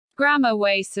Grammar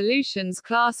Way Solutions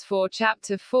Class 4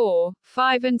 Chapter 4,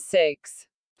 5 and 6.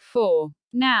 4.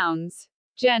 Nouns.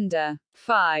 Gender.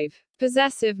 5.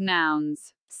 Possessive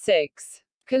nouns. 6.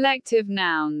 Collective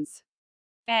nouns.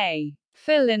 A.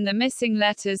 Fill in the missing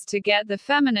letters to get the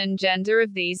feminine gender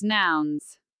of these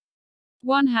nouns.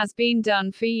 1 has been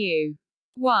done for you.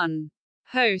 1.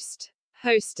 Host,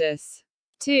 hostess.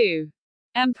 2.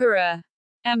 Emperor,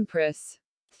 empress.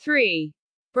 3.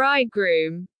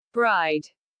 Bridegroom, bride.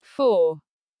 4.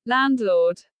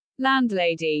 Landlord,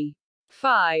 landlady.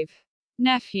 5.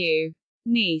 Nephew,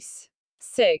 niece.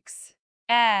 6.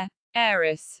 Heir,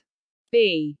 heiress.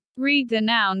 B. Read the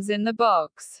nouns in the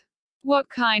box. What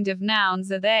kind of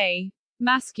nouns are they?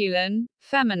 Masculine,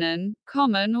 feminine,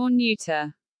 common or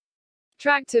neuter?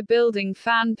 Tractor, building,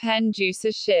 fan, pen,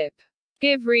 juicer, ship.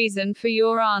 Give reason for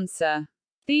your answer.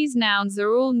 These nouns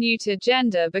are all neuter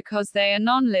gender because they are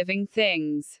non-living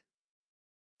things.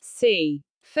 C.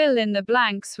 Fill in the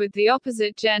blanks with the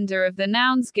opposite gender of the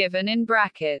nouns given in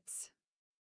brackets.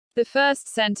 The first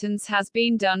sentence has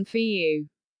been done for you.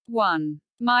 1.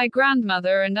 My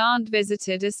grandmother and aunt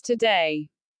visited us today.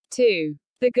 2.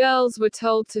 The girls were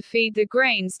told to feed the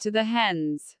grains to the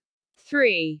hens.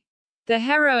 3. The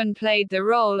heroine played the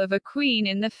role of a queen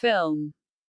in the film.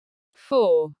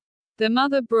 4. The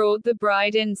mother brought the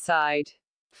bride inside.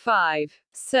 5.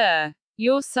 Sir,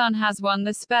 your son has won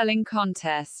the spelling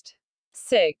contest.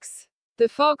 6. The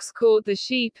fox caught the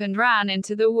sheep and ran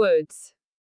into the woods.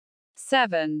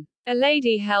 7. A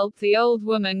lady helped the old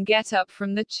woman get up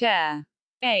from the chair.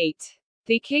 8.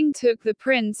 The king took the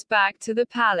prince back to the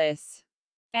palace.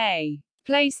 A.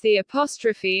 Place the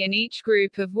apostrophe in each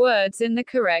group of words in the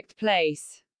correct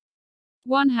place.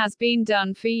 1 has been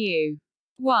done for you.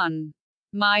 1.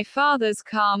 My father's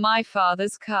car, my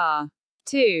father's car.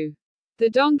 2. The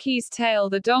donkey's tail,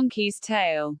 the donkey's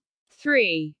tail.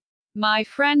 3. My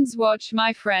friend's watch,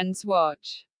 my friend's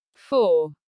watch.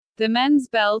 4. The men's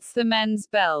belts, the men's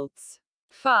belts.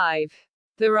 5.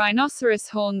 The rhinoceros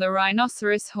horn, the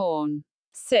rhinoceros horn.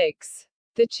 6.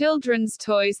 The children's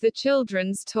toys, the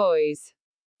children's toys.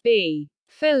 B.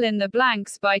 Fill in the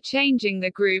blanks by changing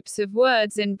the groups of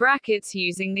words in brackets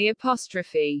using the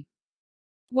apostrophe.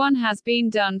 1 has been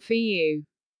done for you.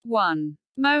 1.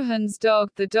 Mohan's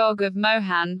dog, the dog of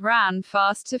Mohan, ran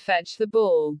fast to fetch the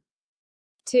ball.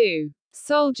 2.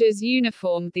 Soldier's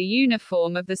uniform, the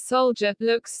uniform of the soldier,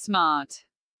 looks smart.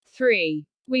 3.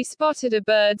 We spotted a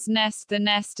bird's nest, the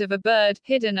nest of a bird,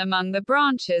 hidden among the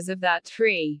branches of that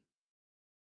tree.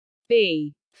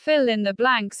 B. Fill in the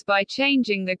blanks by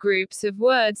changing the groups of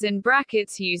words in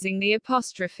brackets using the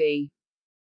apostrophe.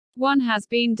 1 has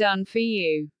been done for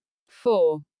you.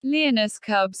 4. Lioness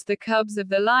cubs, the cubs of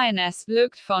the lioness,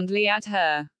 looked fondly at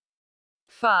her.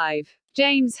 5.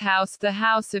 James' house, the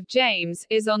house of James,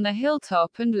 is on the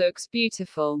hilltop and looks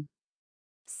beautiful.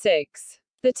 6.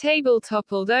 The table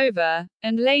toppled over,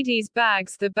 and ladies'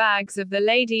 bags, the bags of the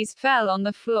ladies, fell on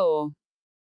the floor.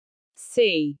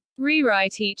 C.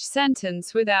 Rewrite each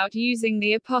sentence without using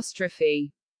the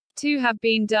apostrophe. 2 have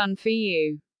been done for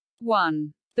you.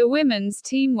 1. The women's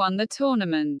team won the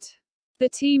tournament. The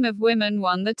team of women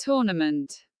won the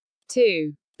tournament.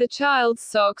 2. The child's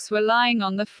socks were lying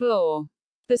on the floor.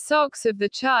 The socks of the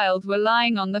child were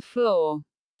lying on the floor.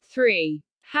 3.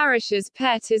 Harish's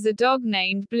pet is a dog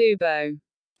named Bluebo.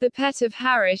 The pet of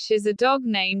Harish is a dog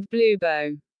named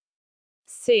Bluebo.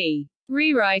 C.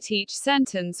 Rewrite each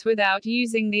sentence without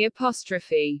using the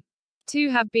apostrophe. 2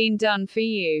 have been done for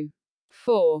you.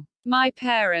 4. My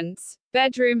parents'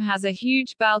 bedroom has a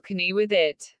huge balcony with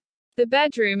it. The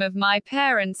bedroom of my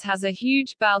parents has a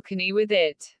huge balcony with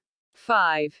it.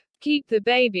 5. Keep the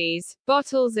babies'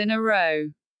 bottles in a row.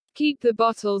 Keep the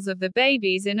bottles of the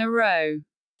babies in a row.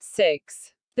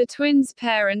 6. The twins'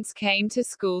 parents came to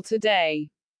school today.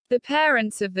 The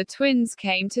parents of the twins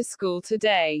came to school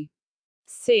today.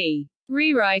 C.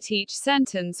 Rewrite each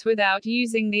sentence without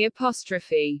using the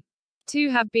apostrophe. 2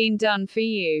 have been done for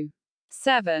you.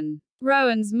 7.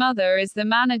 Rowan's mother is the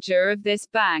manager of this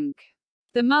bank.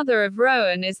 The mother of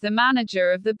Rowan is the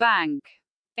manager of the bank.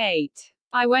 8.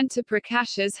 I went to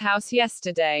Prakash's house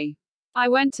yesterday. I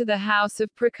went to the house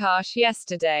of Prakash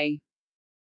yesterday.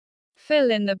 Fill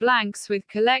in the blanks with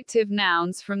collective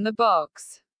nouns from the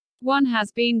box. 1 has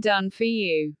been done for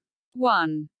you.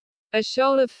 1. A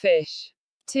shoal of fish.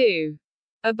 2.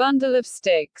 A bundle of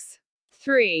sticks.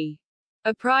 3.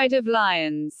 A pride of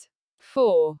lions.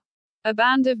 4. A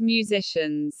band of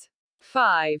musicians.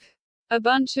 5. A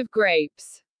bunch of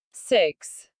grapes.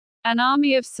 6. An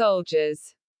army of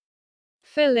soldiers.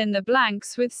 Fill in the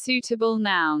blanks with suitable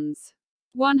nouns.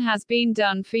 1 has been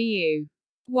done for you.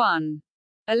 1.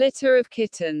 A litter of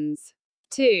kittens.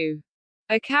 2.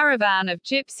 A caravan of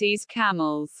gypsies'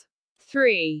 camels.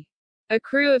 3. A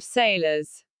crew of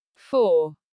sailors.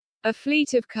 4. A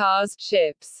fleet of cars,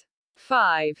 ships.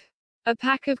 5. A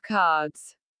pack of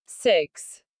cards.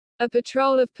 6. A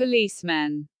patrol of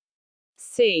policemen.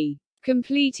 C.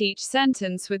 Complete each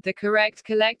sentence with the correct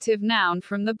collective noun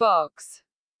from the box.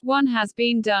 1 has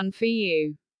been done for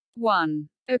you. 1.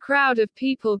 A crowd of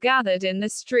people gathered in the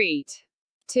street.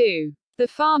 2. The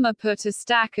farmer put a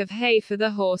stack of hay for the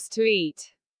horse to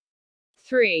eat.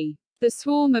 3. The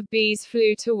swarm of bees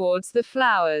flew towards the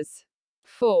flowers.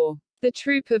 4. The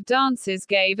troupe of dancers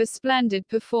gave a splendid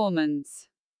performance.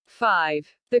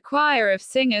 5. The choir of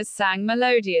singers sang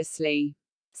melodiously.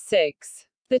 6.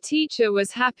 The teacher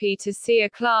was happy to see a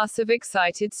class of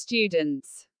excited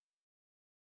students.